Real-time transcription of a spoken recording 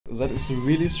Zed is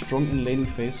really strong in laning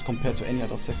phase compared to any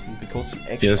other assassin because he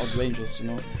actually outranges, you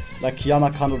know. Like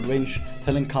Kiana can't outrange,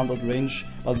 Talon can't outrange,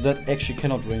 but Zed actually can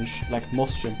outrange, like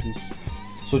most champions.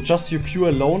 So just your Q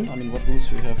alone, I mean, what runes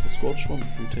do you have? The Scorch one,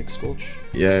 if you take Scorch?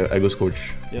 Yeah, I go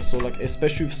Scorch. Yeah, so like,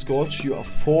 especially with Scorch, you are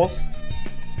forced,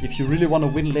 if you really want to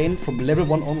win lane from level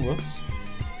 1 onwards,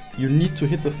 you need to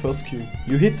hit the first Q.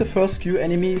 You hit the first Q,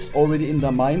 enemy is already in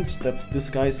their mind that this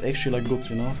guy is actually like good,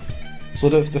 you know? So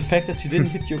the fact that you didn't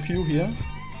hit your Q here,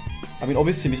 I mean,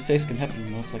 obviously mistakes can happen,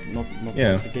 you know, it's like not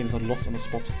the game's not lost on the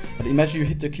spot. But imagine you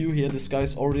hit the Q here, this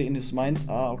guy's already in his mind,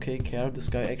 okay, care, this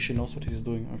guy actually knows what he's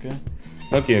doing, okay?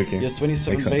 Okay. Yes,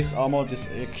 27 base armor, this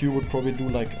Q would probably do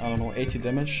like, I don't know, 80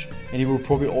 damage, and he will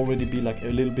probably already be like a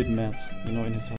little bit mad, you know, in his head.